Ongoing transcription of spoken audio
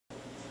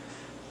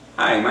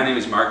Hi, my name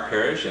is Mark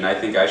Parrish, and I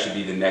think I should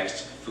be the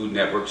next Food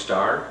Network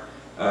star.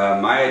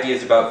 My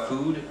ideas about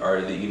food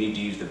are that you need to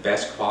use the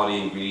best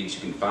quality ingredients you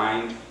can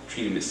find,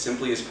 treat them as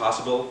simply as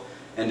possible,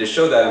 and to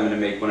show that I'm going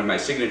to make one of my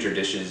signature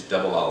dishes,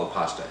 double olive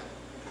pasta.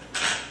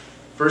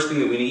 First thing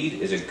that we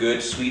need is a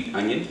good sweet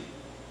onion.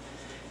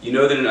 You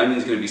know that an onion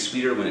is going to be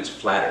sweeter when it's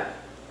flatter.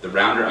 The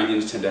rounder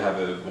onions tend to have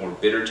a more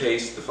bitter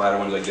taste, the flatter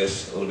ones like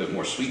this a little bit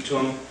more sweet to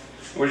them.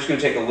 We're just going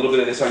to take a little bit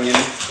of this onion,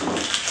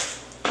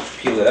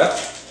 peel it up.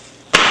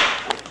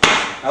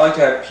 I like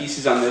to have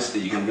pieces on this that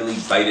you can really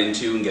bite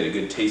into and get a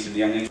good taste of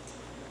the onion.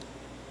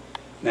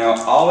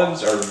 Now,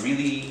 olives are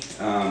really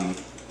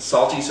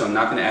salty, so I'm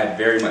not going to add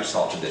very much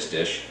salt to this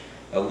dish.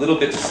 A little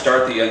bit to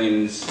start the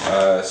onions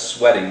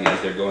sweating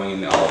as they're going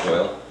in the olive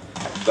oil,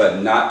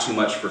 but not too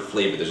much for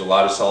flavor. There's a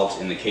lot of salt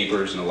in the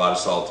capers and a lot of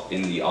salt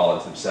in the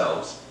olives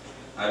themselves.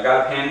 I've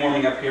got a pan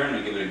warming up here. I'm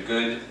going to give it a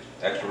good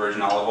extra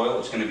virgin olive oil.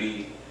 It's going to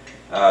be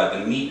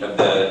the meat of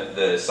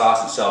the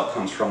sauce itself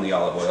comes from the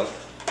olive oil.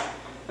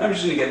 I'm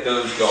just going to get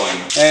those going,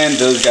 and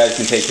those guys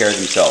can take care of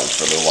themselves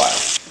for a little while.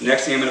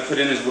 Next thing I'm going to put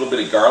in is a little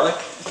bit of garlic.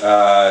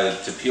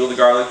 To peel the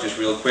garlic just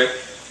real quick.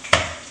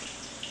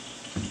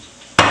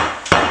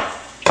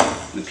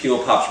 The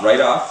peel pops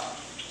right off.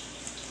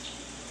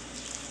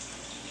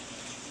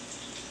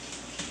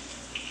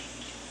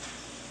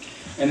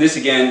 And this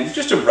again,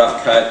 just a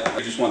rough cut.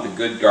 I just want the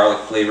good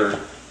garlic flavor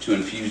to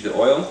infuse the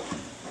oil.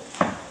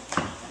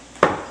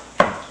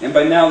 And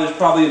by now there's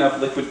probably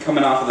enough liquid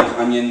coming off of those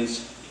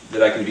onions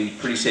that I can be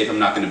pretty safe I'm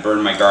not going to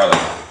burn my garlic.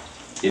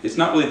 It's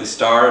not really the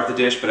star of the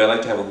dish, but I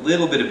like to have a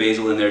little bit of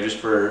basil in there just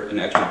for an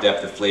extra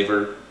depth of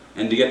flavor.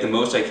 And to get the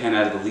most I can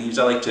out of the leaves,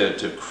 I like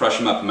to crush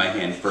them up in my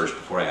hand first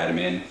before I add them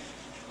in.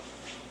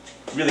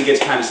 It really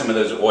gets kind of some of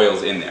those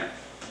oils in there.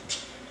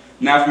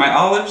 Now for my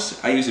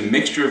olives, I use a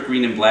mixture of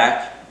green and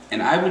black,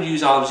 and I would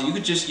use olives that you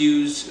could just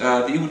use,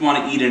 that you would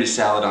want to eat in a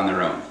salad on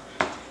their own.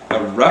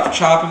 A rough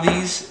chop of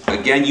these,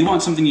 again, you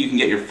want something you can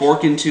get your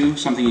fork into,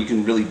 something you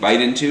can really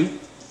bite into.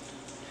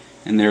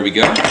 And there we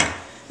go.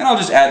 And I'll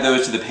just add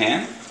those to the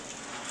pan.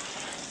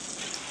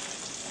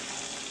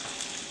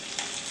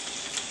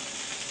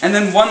 And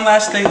then one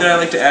last thing that I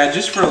like to add,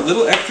 just for a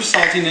little extra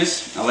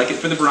saltiness, I like it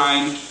for the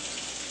brine,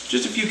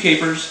 just a few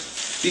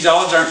capers. These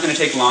olives aren't going to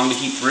take long to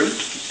heat through,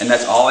 and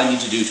that's all I need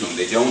to do to them.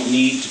 They don't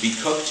need to be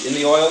cooked in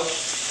the oil,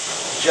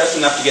 just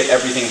enough to get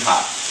everything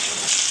hot.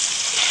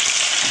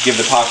 Give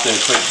the pasta a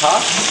quick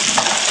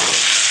toss.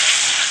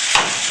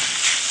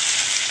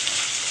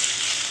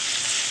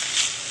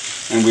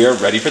 And we are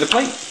ready for the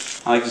plate.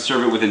 I like to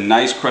serve it with a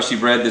nice crusty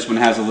bread. This one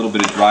has a little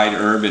bit of dried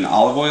herb and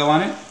olive oil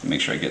on it.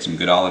 Make sure I get some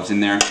good olives in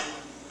there.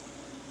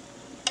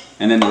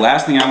 And then the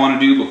last thing I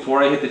want to do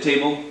before I hit the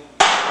table,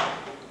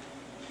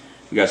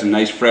 we got some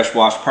nice fresh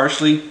washed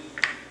parsley.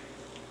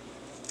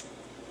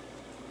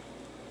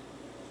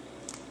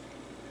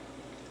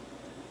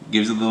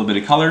 Gives it a little bit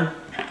of color.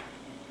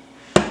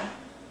 And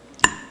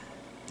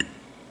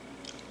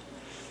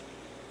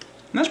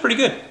that's pretty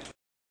good.